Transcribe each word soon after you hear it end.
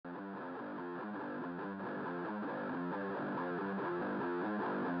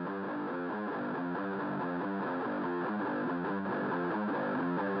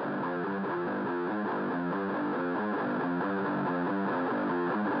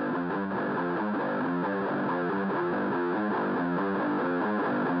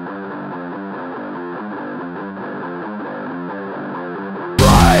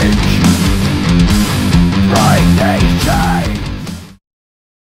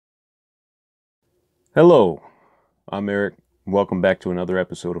Hello, I'm Eric. Welcome back to another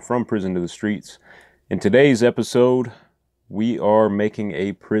episode of From Prison to the Streets. In today's episode, we are making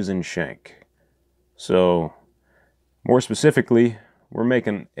a prison shank. So, more specifically, we're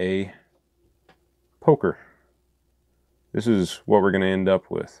making a poker. This is what we're going to end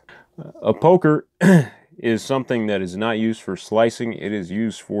up with. A poker is something that is not used for slicing, it is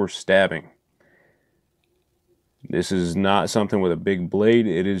used for stabbing. This is not something with a big blade,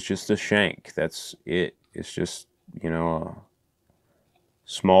 it is just a shank. That's it. It's just, a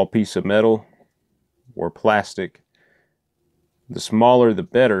small piece of metal or plastic. The smaller the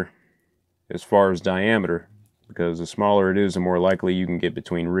better as far as diameter, because the smaller it is, the more likely you can get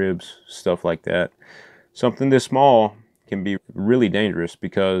between ribs, stuff like that. Something this small can be really dangerous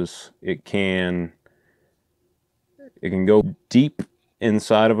because it can go deep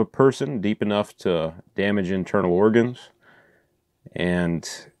inside of a person, deep enough to damage internal organs,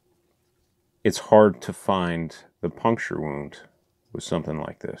 and it's hard to find the puncture wound with something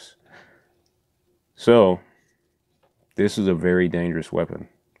like this. So this is a very dangerous weapon.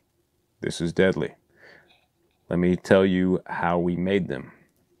 This is deadly. Let me tell you how we made them.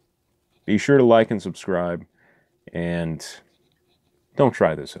 Be sure to like and subscribe, and don't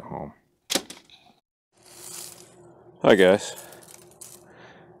try this at home. Hi guys.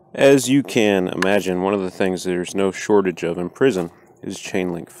 As you can imagine, one of the things there's no shortage of in prison is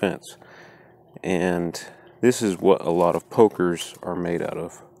chain link fence. And this is what a lot of pokers are made out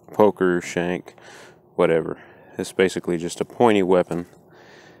of. Poker, shank, whatever. It's basically just a pointy weapon.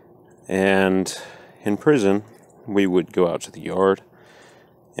 And in prison, we would go out to the yard,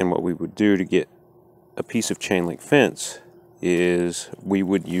 and what we would do to get a piece of chain link fence is we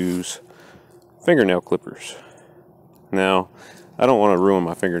would use fingernail clippers. Now, I don't want to ruin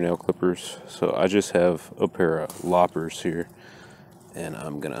my fingernail clippers, so I just have a pair of loppers here, and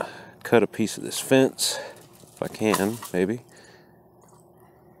I'm gonna cut a piece of this fence, if I can, maybe.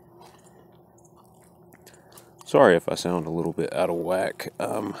 Sorry if I sound a little bit out of whack.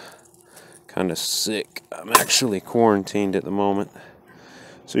 I'm kind of sick. I'm actually quarantined at the moment.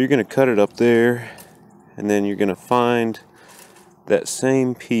 So you're going to cut it up there, and then you're going to find that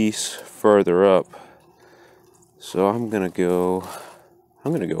same piece further up. So I'm going to go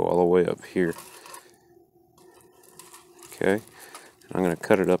all the way up here. Okay. I'm going to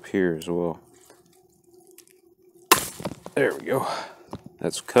cut it up here as well. There we go.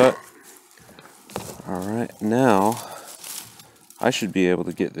 That's cut. Alright, now I should be able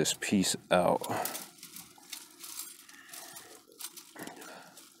to get this piece out.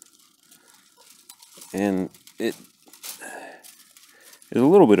 And it is a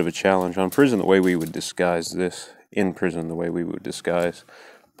little bit of a challenge. On prison, the way we would disguise this, in prison, the way we would disguise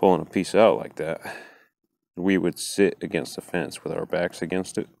pulling a piece out like that, we would sit against the fence with our backs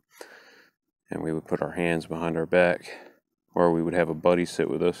against it, and we would put our hands behind our back, or we would have a buddy sit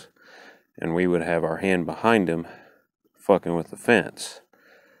with us, and we would have our hand behind him fucking with the fence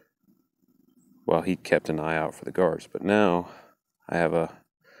while he kept an eye out for the guards. But now I have a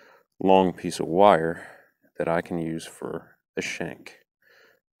long piece of wire that I can use for a shank.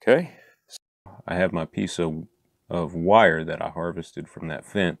 Okay? I have my piece of wire that I harvested from that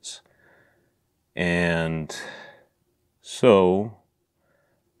fence. And so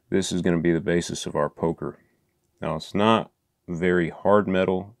this is going to be the basis of our poker. Now, it's not very hard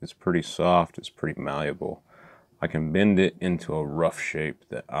metal. It's pretty soft. It's pretty malleable. I can bend it into a rough shape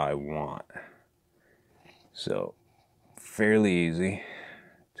that I want. So, fairly easy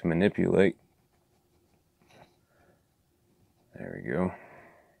to manipulate. There we go.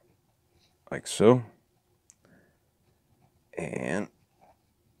 Like so. And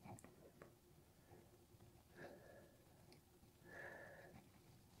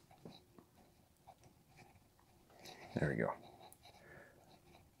there we go.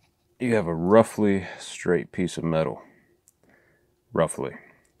 You have a roughly straight piece of metal. Roughly.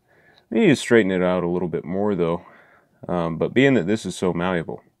 You need to straighten it out a little bit more though. But being that this is so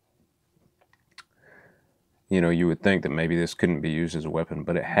malleable, you would think that maybe this couldn't be used as a weapon,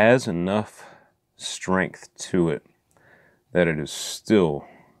 but it has enough strength to it that it is still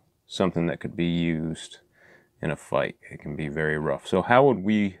something that could be used in a fight. It can be very rough. So how would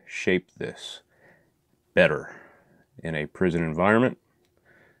we shape this better in a prison environment?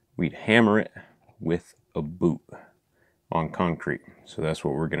 We'd hammer it with a boot on concrete. So that's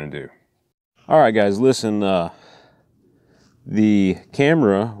what we're going to do. All right, guys, listen. The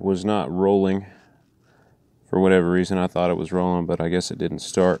camera was not rolling for whatever reason. I thought it was rolling, but I guess it didn't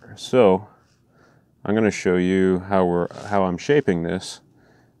start. So I'm going to show you how I'm shaping this,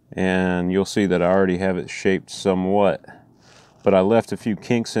 and you'll see that I already have it shaped somewhat but I left a few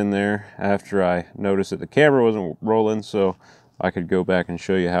kinks in there after I noticed that the camera wasn't rolling, so I could go back and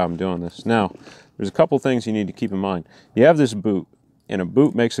show you how I'm doing this. Now, there's a couple things you need to keep in mind. You have this boot, and a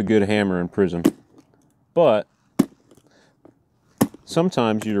boot makes a good hammer in prison, but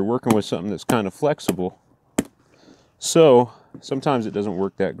sometimes you're working with something that's kind of flexible, so sometimes it doesn't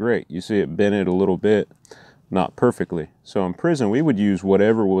work that great. You see it bent it a little bit, not perfectly. So in prison, we would use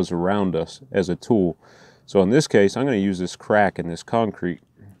whatever was around us as a tool. So in this case, I'm going to use this crack in this concrete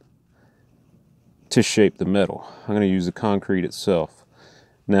to shape the metal. I'm going to use the concrete itself.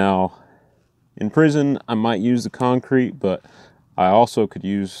 Now, in prison, I might use the concrete, but I also could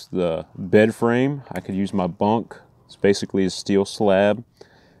use the bed frame. I could use my bunk. It's basically a steel slab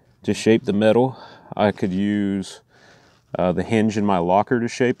to shape the metal. I could use the hinge in my locker to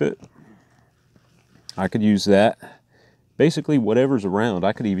shape it. I could use that. Basically, whatever's around.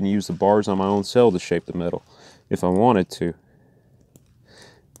 I could even use the bars on my own cell to shape the metal if I wanted to.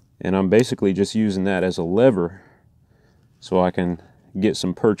 And I'm basically just using that as a lever so I can get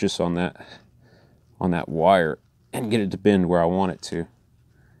some purchase on that wire and get it to bend where I want it to.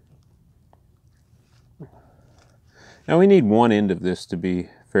 Now we need one end of this to be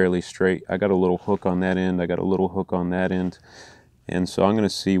fairly straight. I got a little hook on that end, I got a little hook on that end, and so I'm going to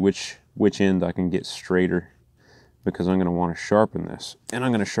see which end I can get straighter, because I'm going to want to sharpen this, and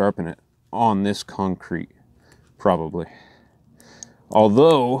I'm going to sharpen it on this concrete probably.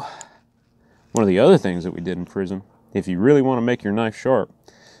 Although one of the other things that we did in prison, if you really want to make your knife sharp,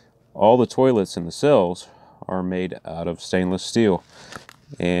 all the toilets in the cells are made out of stainless steel,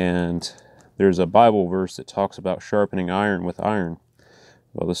 and there's a Bible verse that talks about sharpening iron with iron.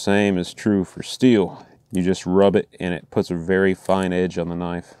 Well, the same is true for steel. You just rub it and it puts a very fine edge on the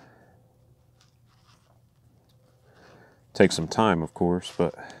knife. Takes some time, of course,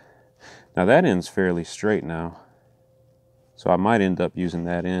 but now that end's fairly straight now, so I might end up using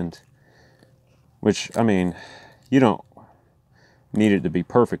that end, which, I mean, you don't need it to be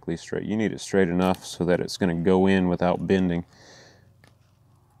perfectly straight. You need it straight enough so that it's going to go in without bending.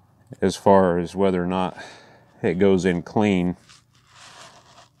 As far as whether or not it goes in clean,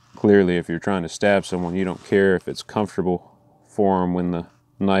 clearly if you're trying to stab someone, you don't care if it's comfortable for them when the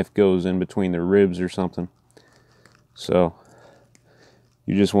knife goes in between their ribs or something. So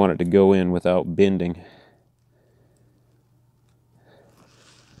you just want it to go in without bending.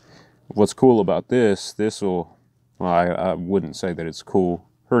 What's cool about this will, well, I wouldn't say that it's cool.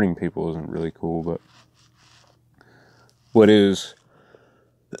 Hurting people isn't really cool, but what is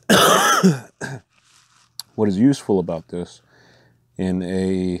useful about this in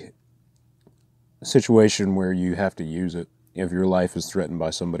a situation where you have to use it, if your life is threatened by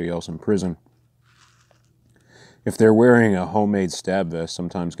somebody else in prison, if they're wearing a homemade stab vest,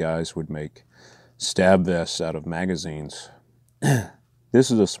 sometimes guys would make stab vests out of magazines.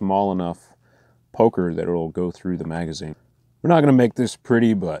 This is a small enough poker that it'll go through the magazine. We're not going to make this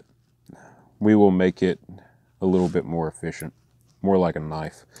pretty, but we will make it a little bit more efficient, more like a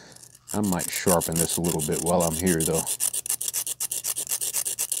knife. I might sharpen this a little bit while I'm here, though.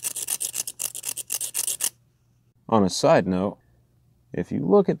 On a side note, if you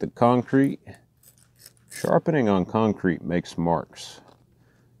look at the concrete, sharpening on concrete makes marks.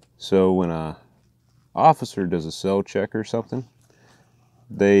 So when an officer does a cell check or something,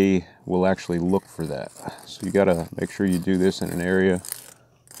 they will actually look for that. So you gotta make sure you do this in an area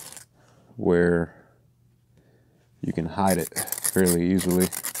where you can hide it fairly easily.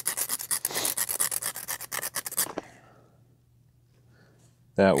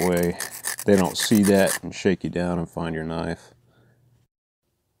 That way they don't see that and shake you down and find your knife.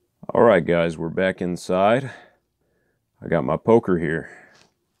 Alright guys, we're back inside. I got my poker here.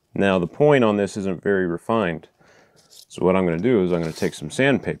 Now the point on this isn't very refined. So what I'm going to do is I'm going to take some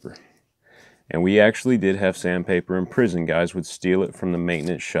sandpaper. And we actually did have sandpaper in prison. Guys would steal it from the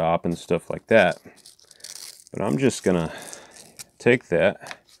maintenance shop and stuff like that. But I'm just going to take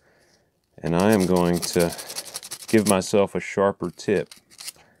that and I am going to give myself a sharper tip.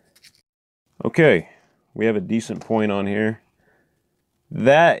 Okay, we have a decent point on here.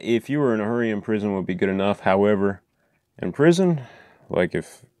 That, if you were in a hurry in prison, would be good enough. However, in prison, like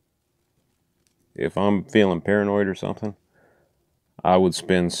if I'm feeling paranoid or something, I would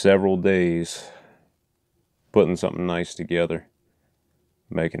spend several days putting something nice together,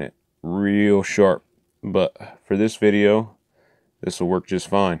 making it real sharp. But for this video, this will work just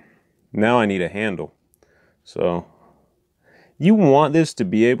fine. Now I need a handle. So you want this to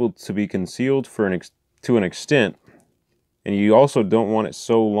be able to be concealed to an extent, and you also don't want it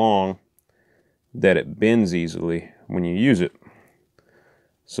so long that it bends easily when you use it.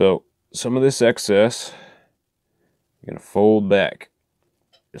 So some of this excess You're gonna fold back,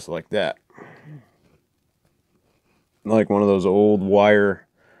 just like that. Like one of those old wire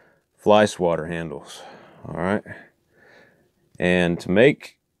fly swatter handles. All right. And to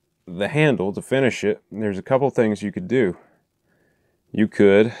make the handle, to finish it, there's a couple things you could do. You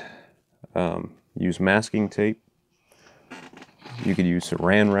could use masking tape. You could use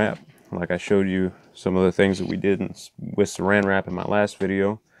saran wrap, like I showed you some of the things that we did with saran wrap in my last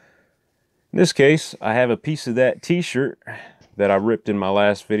video. In this case, I have a piece of that t-shirt that I ripped in my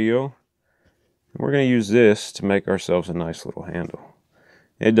last video. We're going to use this to make ourselves a nice little handle.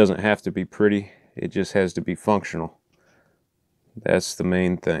 It doesn't have to be pretty, it just has to be functional. That's the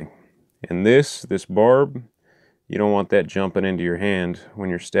main thing. And this barb, you don't want that jumping into your hand when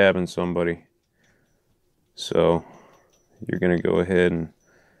you're stabbing somebody. So you're going to go ahead and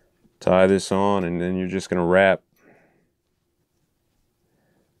tie this on, and then you're just going to wrap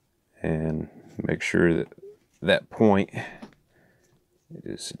and make sure that that point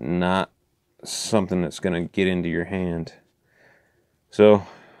is not something that's going to get into your hand. So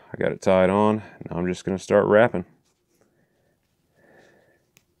I got it tied on. Now I'm just going to start wrapping.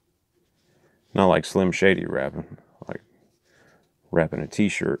 Not like Slim Shady wrapping, like wrapping a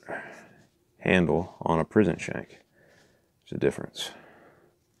t-shirt handle on a prison shank. There's a difference.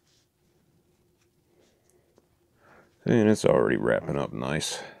 And it's already wrapping up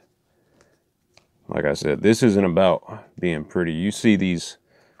nice. Like I said, this isn't about being pretty. You see these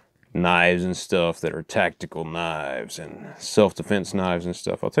knives and stuff that are tactical knives and self-defense knives and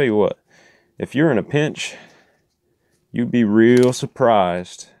stuff. I'll tell you what, if you're in a pinch, you'd be real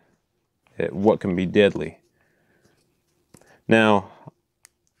surprised at what can be deadly. Now,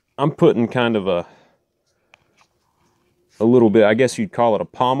 I'm putting kind of a little bit, I guess you'd call it a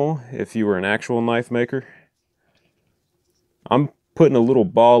pommel if you were an actual knife maker. I'm putting a little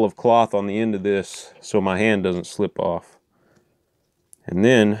ball of cloth on the end of this so my hand doesn't slip off. And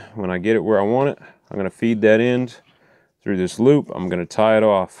then when I get it where I want it, I'm going to feed that end through this loop. I'm going to tie it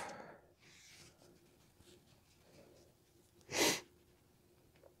off.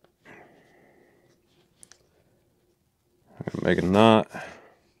 I'm going to make a knot.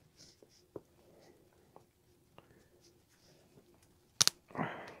 There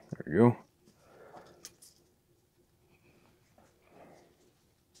you go.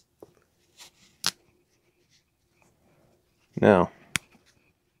 Now,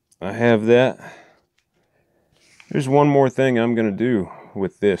 I have that. There's one more thing I'm going to do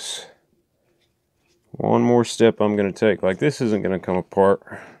with this. One more step I'm going to take. Like, this isn't going to come apart.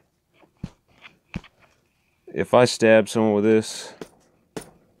 If I stab someone with this,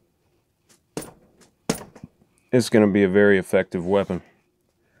 it's going to be a very effective weapon.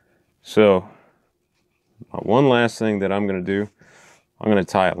 So, one last thing that I'm going to do, I'm going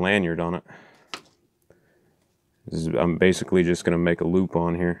to tie a lanyard on it. I'm basically just going to make a loop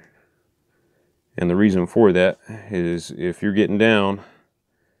on here. And the reason for that is if you're getting down,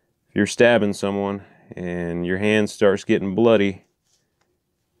 if you're stabbing someone and your hand starts getting bloody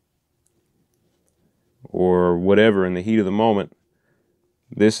or whatever in the heat of the moment,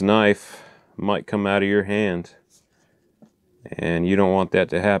 this knife might come out of your hand and you don't want that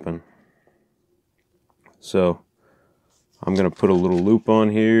to happen. So I'm going to put a little loop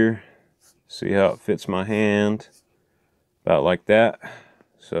on here. See how it fits my hand, about like that.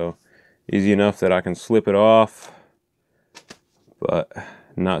 So easy enough that I can slip it off, but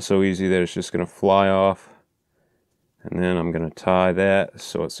not so easy that it's just going to fly off. And then I'm going to tie that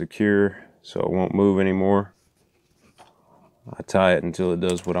so it's secure, so it won't move anymore. I tie it until it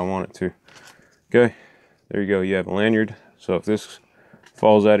does what I want it to. Okay, there you go. You have a lanyard. So if this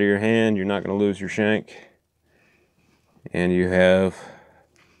falls out of your hand, you're not going to lose your shank. And you have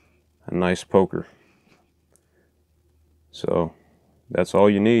a nice poker. So that's all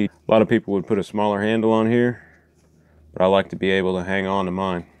you need. A lot of people would put a smaller handle on here, but I like to be able to hang on to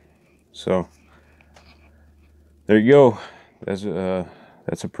mine. So there you go. That's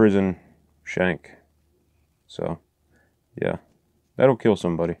a prison shank. So yeah, that'll kill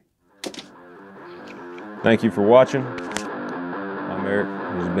somebody. Thank you for watching. I'm Eric.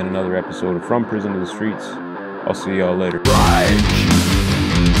 This has been another episode of From Prison to the Streets. I'll see y'all later.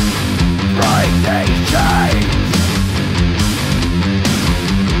 Right, they say.